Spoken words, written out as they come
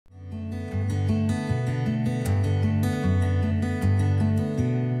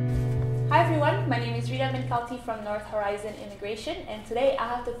Rashida bin Kalti from North Horizon Immigration, and today I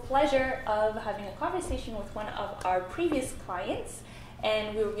have the pleasure of having a conversation with one of our previous clients,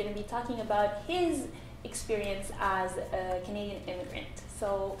 and we were going to be talking about his experience as a Canadian immigrant.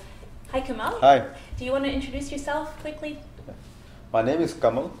 So, hi Kamal. Hi. Do you want to introduce yourself quickly? My name is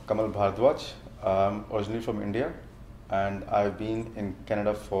Kamal Bhardwaj. I'm originally from India, and I've been in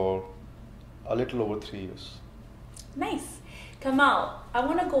Canada for a little over 3 years. Nice. Kamal, I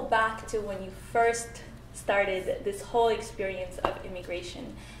want to go back to when you first started this whole experience of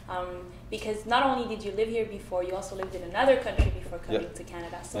immigration, because not only did you live here before, you also lived in another country before coming to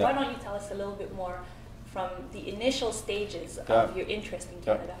Canada. So why don't you tell us a little bit more from the initial stages of your interest in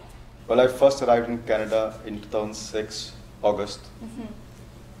Canada? Well, I first arrived in Canada in 2006, August,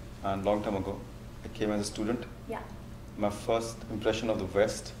 and long time ago. I came as a student. Yeah. My first impression of the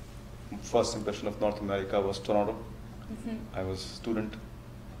West, first impression of North America was Toronto. I was a student,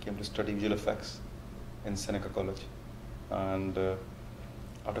 came to study visual effects in Seneca College, and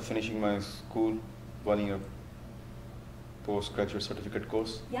after finishing my school, 1 year postgraduate certificate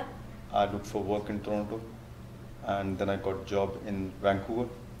course, I looked for work in Toronto, and then I got a job in Vancouver.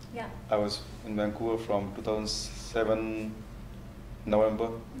 I was in Vancouver from 2007 November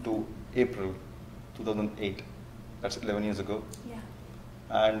to April 2008. That's 11 years ago.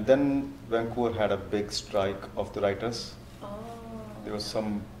 And then Vancouver had a big strike of the writers. There was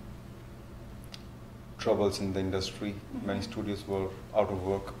some troubles in the industry. Many studios were out of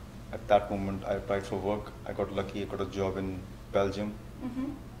work. At that moment, I applied for work. I got lucky. I got a job in Belgium.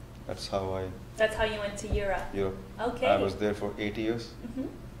 That's how you went to Europe. Europe. Okay. I was there for 8 years,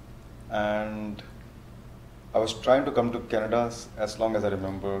 and I was trying to come to Canada as long as I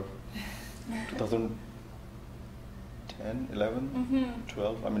remember. 2010, 11,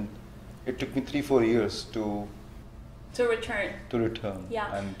 12. I mean, it took me 3-4 years to return.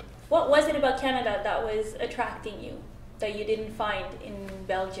 Yeah. And what was it about Canada that was attracting you that you didn't find in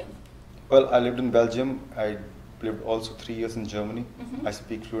Belgium? Well, I lived in Belgium. I lived also 3 years in Germany. I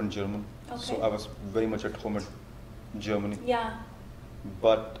speak fluent German, so I was very much at home in Germany. Yeah.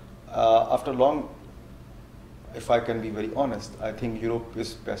 But after long, if I can be very honest, I think Europe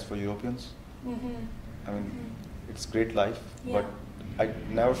is best for Europeans. I mean, it's great life, but I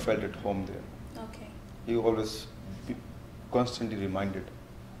never felt at home there. Okay. You always be constantly reminded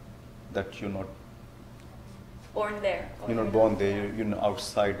that you're not born there. You're not born there. You're an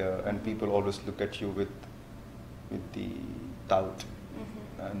outsider, and people always look at you with the doubt.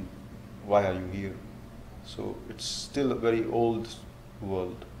 And why are you here? So it's still a very old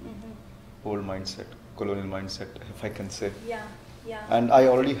world, old mindset, colonial mindset, if I can say. Yeah. And I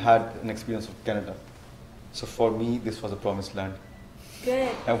already had an experience of Canada. So for me, this was a promised land. Good.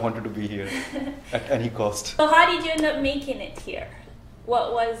 I wanted to be here at any cost. So how did you end up making it here?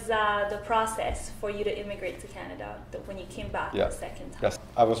 What was the process for you to immigrate to Canada when you came back the second time? Yes,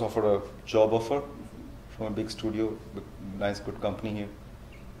 I was offered a job offer from a big studio, nice good company here,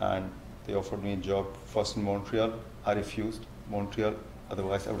 and they offered me a job first in Montreal. I refused Montreal,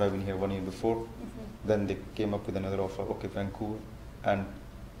 otherwise I would have been here 1 year before. Then they came up with another offer, Vancouver, and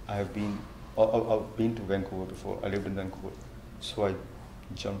I've been to Vancouver before. I lived in Vancouver, so I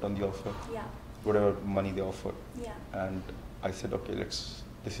jumped on the offer, whatever money they offered, and I said, okay, this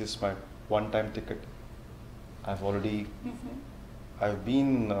is my one-time ticket. I've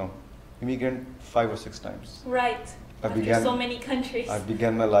been immigrant 5 or 6 times. Right. After so many countries. I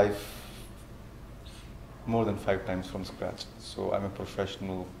began my life more than 5 times from scratch. So I'm a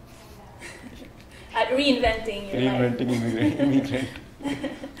professional at reinventing your life. Immigrant.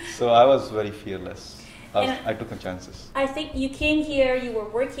 So I was very fearless. I took my chances. I think you came here, you were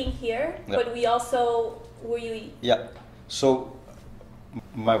working here, but were you? Yeah. So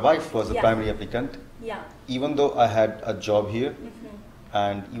my wife was the primary applicant. Yeah. Even though I had a job here,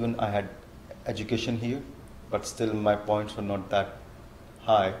 and even I had education here, but still my points were not that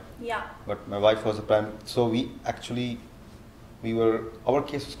high. Yeah. But my wife was the primary. So our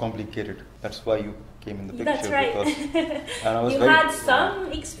case was complicated. That's why you came in the picture. That's right. And I was you had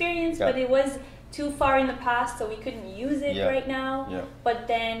some experience, but it was too far in the past, so we couldn't use it right now. But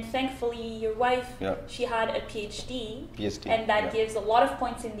then, thankfully, your wife, she had a PhD, and that gives a lot of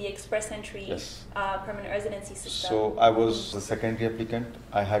points in the express entry permanent residency system. So I was the secondary applicant.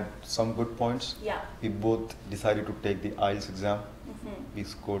 I had some good points. We both decided to take the IELTS exam. We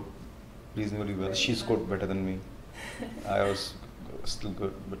scored reasonably well. She scored better than me. I was still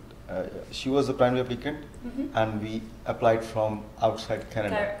good, but she was the primary applicant, and we applied from outside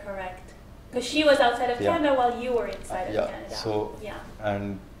Canada. Correct. Because she was outside of Canada while you were inside of Canada.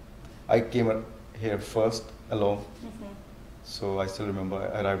 And I came here first alone, So I still remember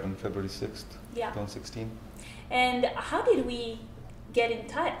I arrived on February 6th, Yeah. 2016. And how did we get in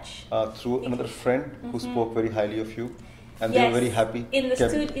touch? Through another friend who spoke very highly of you, and they Yes. were very happy. In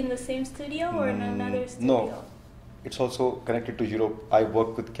the in the same studio or in another studio? No, it's also connected to Europe. I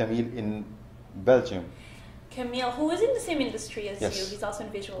work with Camille in Belgium. Camille, who is in the same industry as Yes. you, he's also in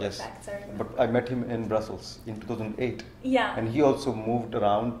visual Yes. effects, I remember. But I met him in Brussels in 2008. Yeah. And he also moved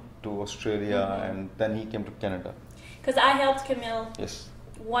around to Australia, and then he came to Canada. Because I helped Camille Yes.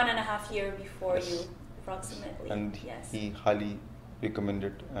 1.5 years before Yes. you, approximately. And yes. he highly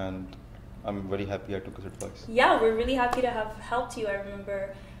recommended, and I'm very happy I took his advice. Yeah, we're really happy to have helped you. I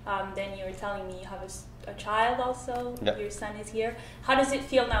remember then you were telling me you have a child also. Yeah. Your son is here. How does it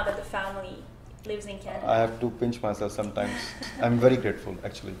feel now that the family lives in Canada? I have to pinch myself sometimes. I'm very grateful,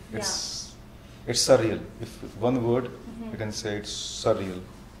 actually. It's surreal. If one word, I can say it's surreal.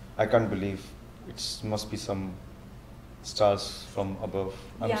 I can't believe it must be some stars from above.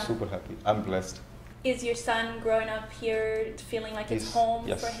 I'm super happy. I'm blessed. Is your son growing up here feeling like it's home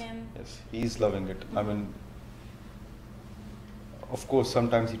yes, for him? Yes, he's loving it. I mean, of course,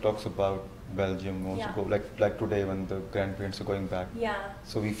 sometimes he talks about Belgium, wants to go, like today when the grandparents are going back. Yeah.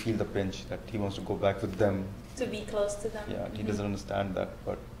 So we feel the pinch that he wants to go back with them. To be close to them. Yeah, he doesn't understand that,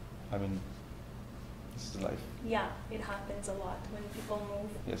 but I mean, this is life. Yeah, it happens a lot when people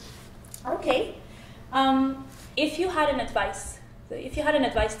move. Yes. Okay. If you had an advice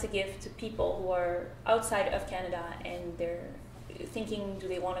to give to people who are outside of Canada and they're thinking, do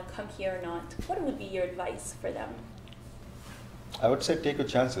they want to come here or not? What would be your advice for them? I would say take your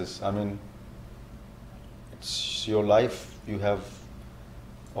chances. I mean, it's your life. You have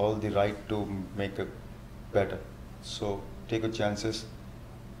all the right to make it better. So take your chances.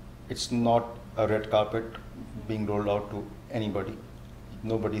 It's not a red carpet being rolled out to anybody.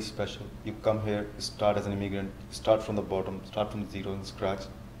 Nobody is special. You come here, you start as an immigrant, start from the bottom, start from zero and scratch,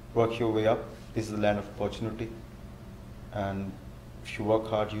 work your way up. This is the land of opportunity. And if you work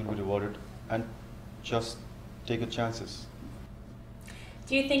hard, you'll be rewarded. And just take your chances.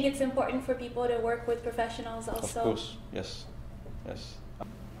 Do you think it's important for people to work with professionals also? Of course, yes, yes.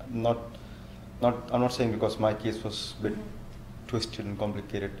 I'm not saying because my case was a bit twisted and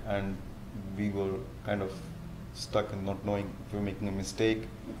complicated, and we were kind of stuck in not knowing if we were making a mistake,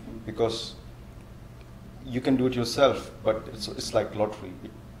 because you can do it yourself, but it's like lottery.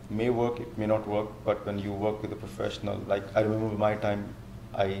 It may work, it may not work, but when you work with a professional, like I remember my time,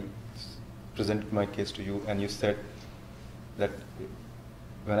 I presented my case to you, and you said that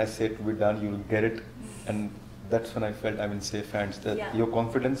when I say it will be done, you will get it, and that's when I felt I'm in safe hands. That your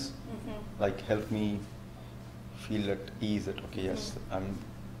confidence, like, helped me feel at ease. That okay, yes,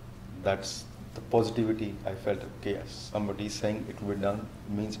 that's the positivity I felt. Okay, yes, somebody is saying it will be done,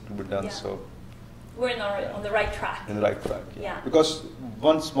 means it will be done. So we're on the right track. In the right track. Yeah. Because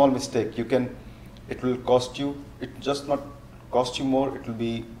one small mistake, it will cost you. It just not cost you more. It will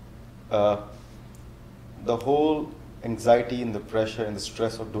be the whole anxiety and the pressure and the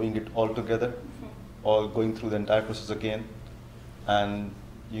stress of doing it all together, or going through the entire process again, and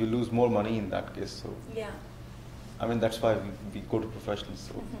you lose more money in that case. So I mean, that's why we go to professionals,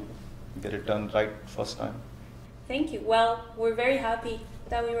 so get it done right first time. Thank you. Well, we're very happy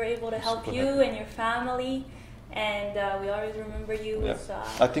that we were able to help you and your family, and we always remember you. With,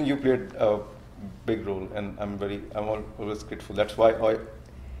 I think you played a big role, and I'm always grateful. That's why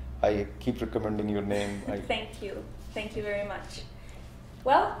I keep recommending your name. Thank you. Thank you very much.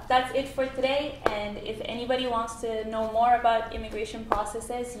 Well, that's it for today, and if anybody wants to know more about immigration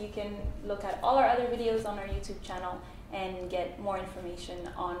processes, you can look at all our other videos on our YouTube channel and get more information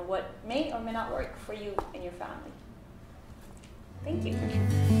on what may or may not work for you and your family. Thank you.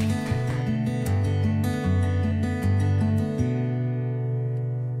 Thank you.